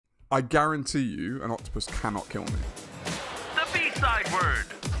I guarantee you an octopus cannot kill me. The B-side word.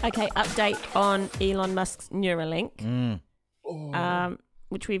 Okay, update on Elon Musk's Neuralink,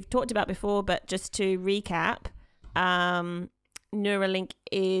 which we've talked about before, but just to recap, Neuralink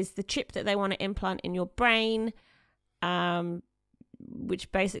is the chip that they want to implant in your brain,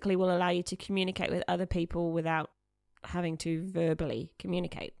 which basically will allow you to communicate with other people without having to verbally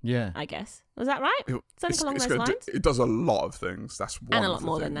communicate. Yeah. I guess. Was that right? Something along those lines? It does a lot of things. That's one and a of lot the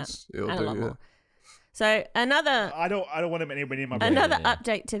more things than that. it'll And do, a lot yeah. more. So another I don't want him anywhere near my brain. Another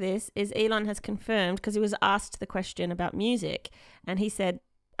update to this is Elon has confirmed, because he was asked the question about music, and he said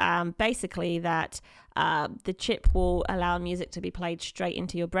basically that the chip will allow music to be played straight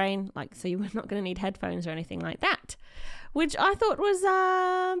into your brain, like, so you're not going to need headphones or anything like that, which I thought was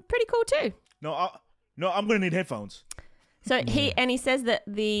pretty cool too. No, I'm going to need headphones. So he says that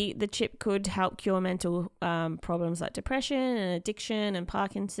the chip could help cure mental problems like depression and addiction and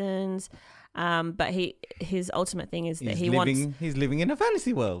Parkinson's. But his ultimate thing is that he's living in a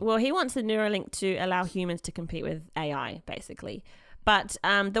fantasy world. Well, he wants the Neuralink to allow humans to compete with AI, basically. But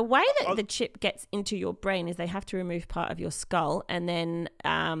the way that the chip gets into your brain is they have to remove part of your skull, and then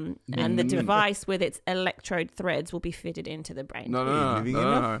and the device with its electrode threads will be fitted into the brain. No.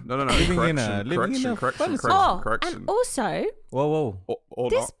 Correction. And also, whoa. Or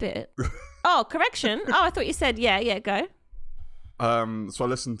this not. bit. Oh, correction. Oh, I thought you said yeah. Go. So I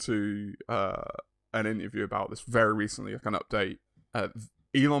listened to an interview about this very recently, like an update.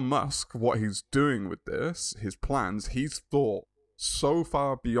 Elon Musk, what he's doing with this, his plans, he's thought so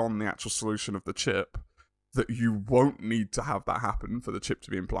far beyond the actual solution of the chip that you won't need to have that happen for the chip to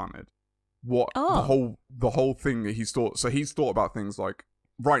be implanted. The whole thing that he's thought. So he's thought about things like,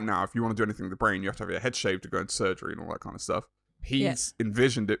 right now, if you want to do anything with the brain, you have to have your head shaved to go into surgery and all that kind of stuff. He's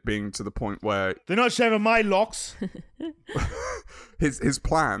envisioned it being to the point where they're not shaving my locks. his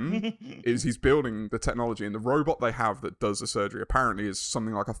plan is he's building the technology, and the robot they have that does the surgery apparently is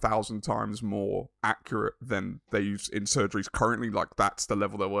something like 1,000 times more accurate than they use in surgeries currently. Like, that's the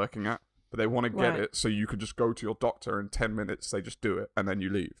level they're working at. But they want to get it so you could just go to your doctor in 10 minutes, they just do it, and then you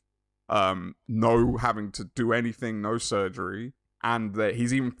leave. No having to do anything, no surgery. And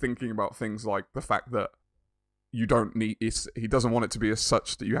he's even thinking about things like the fact that you don't need, he doesn't want it to be as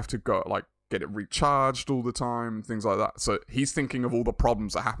such that you have to go, like, get it recharged all the time, things like that. So he's thinking of all the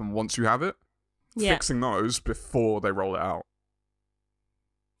problems that happen once you have it, fixing those before they roll it out.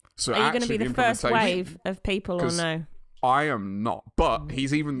 So are you going to be the first wave of people, or no? I am not, but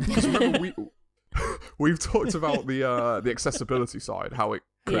he's even, because remember we've talked about the accessibility side, how it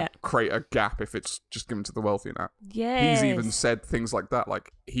could create a gap if it's just given to the wealthy and that. Yes. He's even said things like that,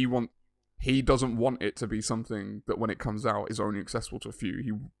 like he doesn't want it to be something that when it comes out is only accessible to a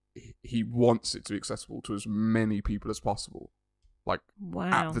few. He wants it to be accessible to as many people as possible. Like,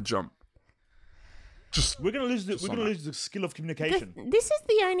 at the jump. We're gonna lose the skill of communication. This is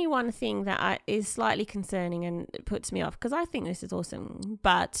the only one thing that is slightly concerning and it puts me off, because I think this is awesome,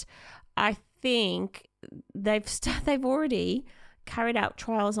 but I think they've already carried out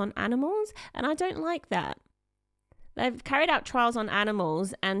trials on animals, and I don't like that. They've carried out trials on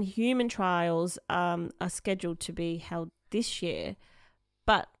animals, and human trials are scheduled to be held this year.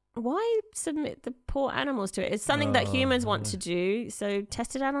 But why submit the poor animals to it? It's something that humans want to do, so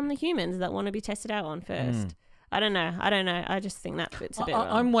test it out on the humans that want to be tested out on first. I don't know. I just think that bit's a bit wrong.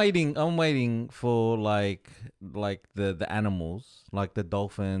 I'm waiting for like the animals, like the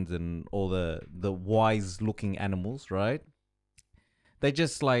dolphins and all the wise looking animals, right? They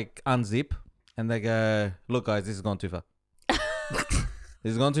just like unzip and they go, look guys, this has gone too far. This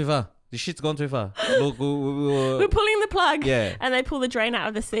has gone too far. This shit's gone too far. Look, we're pulling the plug. Yeah. And they pull the drain out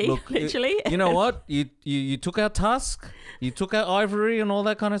of the sea, look, literally. You know what? You took our tusk, you took our ivory and all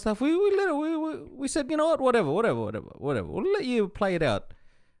that kind of stuff. We said, you know what? Whatever. We'll let you play it out.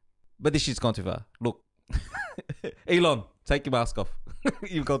 But this shit's gone too far. Look. Elon, take your mask off.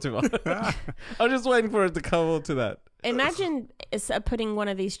 You've gone too far. I'm just waiting for it to come on to that. Imagine putting one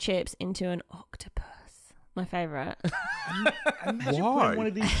of these chips into an octopus. My favourite. Imagine putting one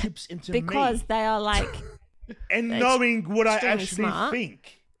of these chips into because they are like... and knowing what I actually smart,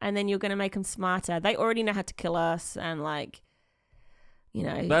 think. And then you're going to make them smarter. They already know how to kill us and like, you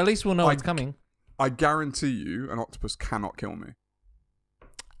know... But at least we'll know what's coming. I guarantee you an octopus cannot kill me.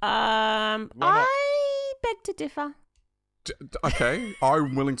 I beg to differ. Okay,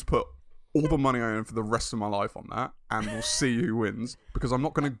 I'm willing to put all the money I earn for the rest of my life on that, and we'll see who wins, because I'm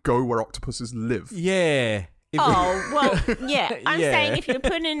not going to go where octopuses live. Yeah. Well, yeah. I'm saying if you're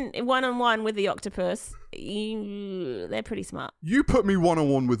putting in one-on-one with the octopus, they're pretty smart. You put me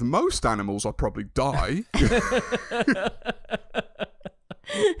one-on-one with most animals, I'll probably die.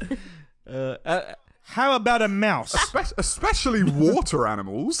 How about a mouse? Especially water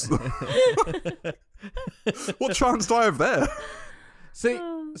animals. What chance do I have there? See,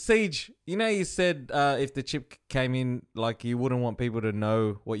 Siege, you know you said if the chip came in, like you wouldn't want people to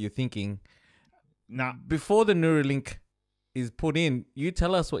know what you're thinking. Nah. Before the Neuralink is put in, you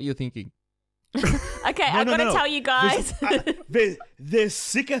tell us what you're thinking. Okay, I've got to tell you guys. There's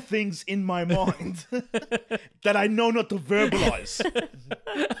sicker things in my mind that I know not to verbalize.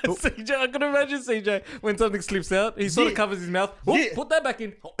 CJ, I can imagine CJ when something slips out, he sort of covers his mouth. Oh, Yeah. put that back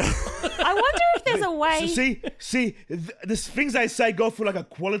in. I wonder if there's a way. See, the things I say go for like a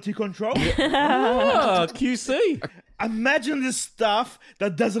quality control. Oh, QC. Imagine this stuff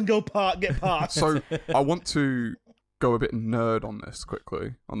that doesn't get past. So I want to go a bit nerd on this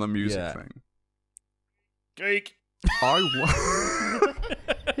quickly, on the music Yeah. thing. Geek.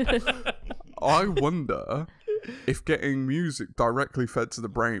 I wonder if getting music directly fed to the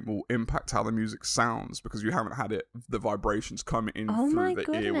brain will impact how the music sounds, because you haven't had the vibrations come in Oh my through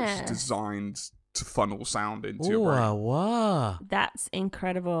the ear, which is goodness. designed to funnel sound into your Ooh, brain. wow. That's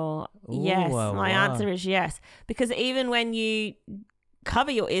incredible. Ooh, Yes, wow, my wow. answer is yes. Because even when you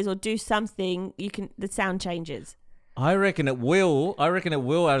cover your ears or do something, the sound changes. I reckon it will,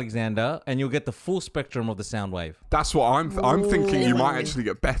 Alexander, and you'll get the full spectrum of the sound wave. That's what I'm thinking. You might Ooh. actually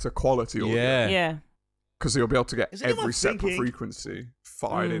get better quality audio. Yeah. Yeah. Because you'll be able to get Is anyone every separate thinking- frequency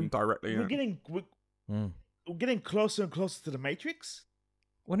fired in directly We're in. getting closer and closer to the Matrix.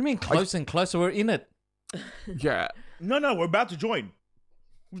 What do you mean closer and closer? We're in it. Yeah. No, we're about to join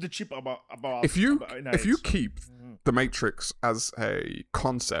with the chip about. If you about- if you keep the Matrix as a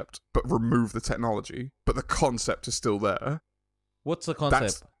concept but remove the technology, but the concept is still there, What's the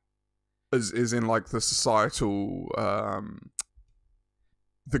concept? is in like the societal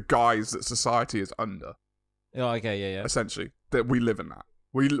the guise that society is under, Oh, okay, yeah. essentially, that we live in that.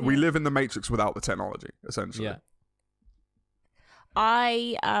 We live in the Matrix without the technology, essentially. Yeah.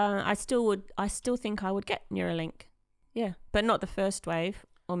 I still think I would get Neuralink. Yeah, but not the first wave,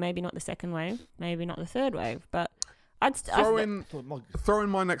 or maybe not the second wave, maybe not the third wave, but I'd Throw in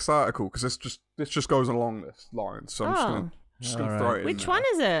my next article, because this just goes along this line, so I'm just gonna throw it in Which there. one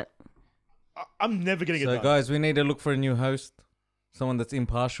is it? I'm never getting it So, done. guys, we need to look for a new host. Someone that's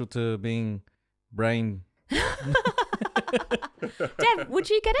impartial to being brain. Dev, would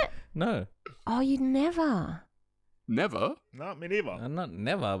you get it? No. Oh, you'd never. Never No, me neither. Not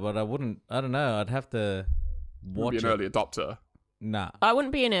never, but I wouldn't. I don't know. I'd have to watch be an it. early adopter. Nah. I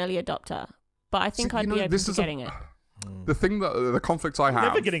wouldn't be an early adopter, but I think See, I'd you be know, open this to is a- getting it. The thing that the conflict I have,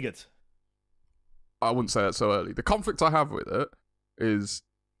 Never getting it. I wouldn't say it so early. The conflict I have with it is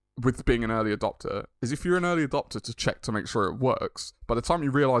with being an early adopter is if you're an early adopter to check to make sure it works, by the time you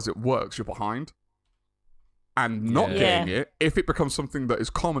realize it works, you're behind. And not Yeah. getting it, if it becomes something that is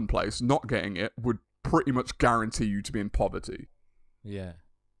commonplace, not getting it would pretty much guarantee you to be in poverty. Yeah.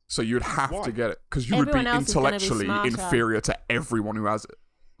 So you'd have Why? to get it because you would be Everyone else is gonna be intellectually smarter. inferior to everyone who has it,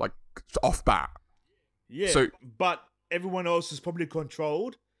 like off bat. Yeah, So- but everyone else is probably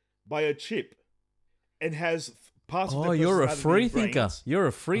controlled by a chip and has parts of Oh, their you're a personality free in thinker. brains, You're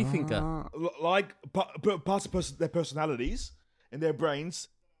a free thinker. Ah. like parts of their personalities and their brains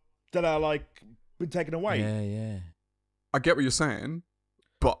that are like been taken away. Yeah. I get what you're saying,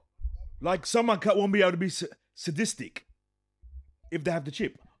 but Like someone won't be able to be sadistic if they have the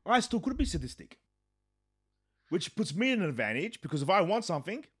chip. I still could be sadistic, which puts me in an advantage because if I want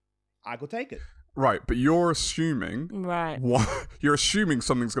something, I could take it. right. But you're assuming Right. you're assuming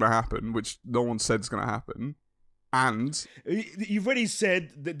something's going to happen, which no one said is going to happen, and You've already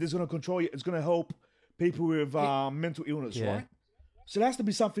said that there's going to control you. It's going to help people with mental illness, Yeah. right? So there has to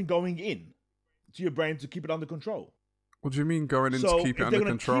be something going in to your brain to keep it under control. what do you mean going in So, to keep it if they're under gonna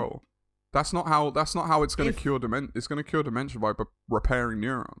control? That's not how it's going to If- cure dementia. It's going to cure dementia by repairing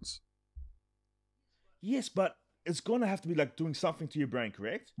neurons. Yes, but it's going to have to be like doing something to your brain,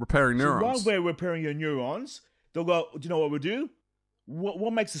 correct? Repairing So while neurons. we're repairing your neurons, they'll go, do you know what we'll do?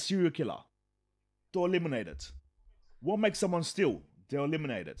 What makes a serial killer? They'll eliminate it. What makes someone steal? They'll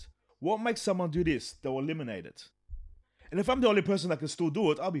eliminate it. What makes someone do this? They'll eliminate it. And if I'm the only person that can still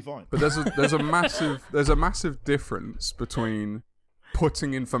do it, I'll be fine. But there's a massive difference between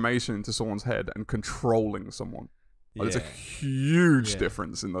putting information into someone's head and controlling someone. Like, there's a huge Yeah.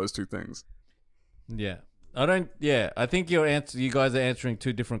 difference in those two things. Yeah. I think you guys are answering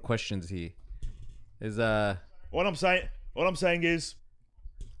two different questions here. What I'm saying is,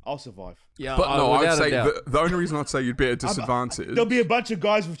 I'll survive. Yeah, But no, I'd without a say doubt. the only reason I'd say you'd be at a disadvantage. There'll be a bunch of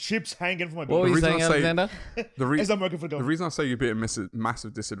guys with chips hanging from my What were building you reason saying, I say- Alexander? as I'm working for The them. reason I say you'd be at a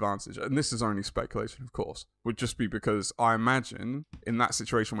massive disadvantage, and this is only speculation, of course, would just be because I imagine in that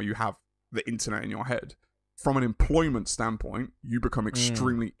situation where you have the internet in your head, from an employment standpoint, you become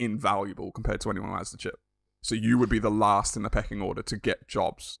extremely invaluable compared to anyone who has the chip. So you would be the last in the pecking order to get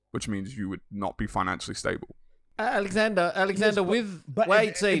jobs, which means you would not be financially stable. Alexander, with but wait,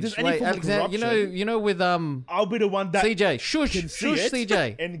 if Siege, there's any wait, form of Alexander, corruption- you know, with I'll be the one that CJ, shush, can see it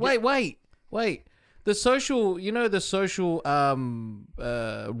CJ. and Wait. The social,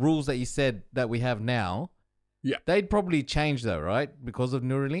 rules that you said that we have now. Yeah. They'd probably change though, right? Because of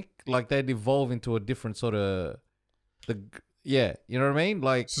Neuralink, like they'd evolve into a different sort of you know what I mean?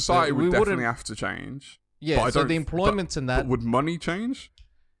 Like Society we would definitely wouldn't- have to change. Yeah, but I so don't- the employments and But that. would money change?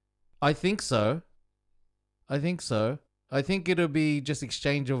 I think so. I think it'll be just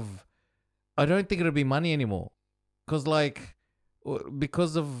exchange of. I don't think it'll be money anymore, because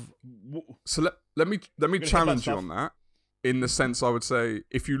of. So let me gonna challenge you headbutt on that. In the sense, I would say,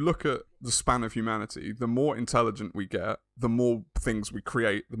 if you look at the span of humanity, the more intelligent we get, the more things we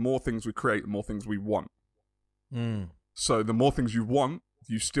create. The more things we create, the more things we want. So the more things you want,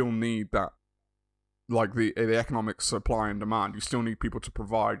 you still need that, like the economic supply and demand. You still need people to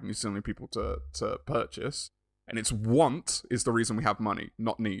provide, and you still need people to purchase. And it's want is the reason we have money,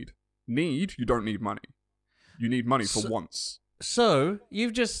 not need. Need, you don't need money. You need money for wants. So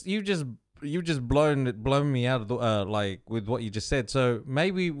you've just blown me out of the like with what you just said. So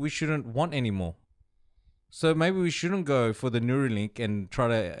maybe we shouldn't want anymore. So maybe we shouldn't go for the Neuralink and try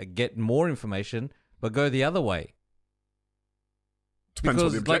to get more information, but go the other way. Depends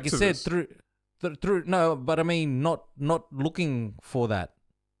what the Because, like you objective said, is. through no, but I mean, not looking for that.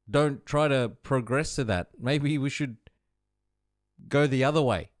 Don't try to progress to that. Maybe we should go the other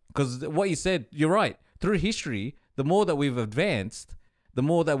way. Because what you said, you're right. Through history, the more that we've advanced, the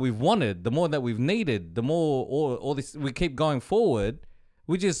more that we've wanted, the more that we've needed, the more all this we keep going forward.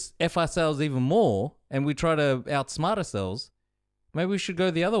 We just F ourselves even more, and we try to outsmart ourselves. Maybe we should go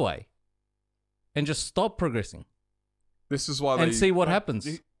the other way, and just stop progressing This is why and they. see what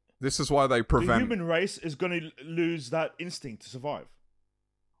happens. This is why they The prevent. human race is going to lose that instinct to survive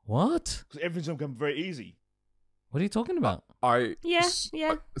What? because everything's going to become very easy. What are you talking about?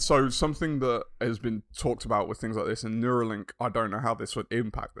 Yeah. So something that has been talked about with things like this, and Neuralink, I don't know how this would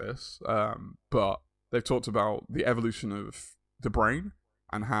impact this, but they've talked about the evolution of the brain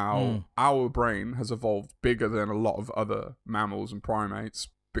and how our brain has evolved bigger than a lot of other mammals and primates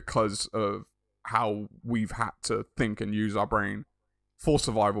because of how we've had to think and use our brain for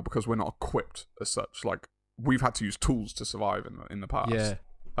survival because we're not equipped as such. Like, we've had to use tools to survive in the past. Yeah.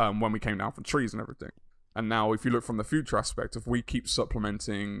 When we came down from trees and everything. And now, if you look from the future aspect, if we keep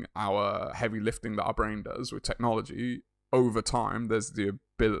supplementing our heavy lifting that our brain does with technology, over time, there's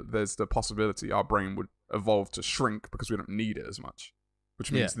the possibility our brain would evolve to shrink because we don't need it as much.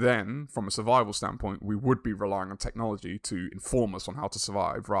 Which means then, from a survival standpoint, we would be relying on technology to inform us on how to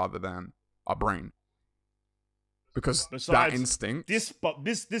survive rather than our brain. Because that Besides, instinct, This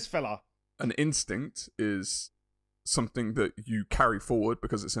fella. an instinct is something that you carry forward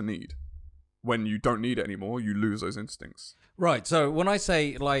because it's a need. When you don't need it anymore, you lose those instincts. Right. So when I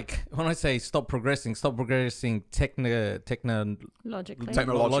say stop progressing Logically.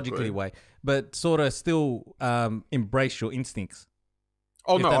 technologically way, but sort of still embrace your instincts.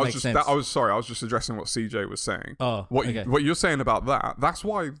 Oh If no, that I was makes just sense. I was sorry, I was just addressing what CJ was saying. Oh, What okay. what you're saying about that? That's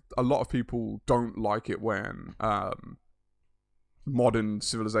why a lot of people don't like it when modern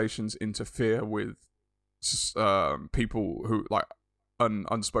civilizations interfere with people who like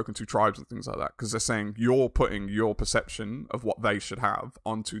unspoken to tribes and things like that, because they're saying you're putting your perception of what they should have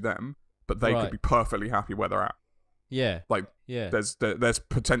onto them, but they Right. could be perfectly happy where they're at. Yeah. Like, Yeah. there's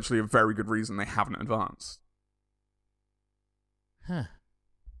potentially a very good reason they haven't advanced. Huh.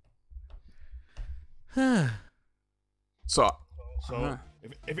 So So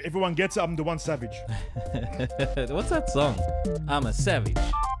if everyone gets it, I'm the one savage. What's that song? I'm a savage.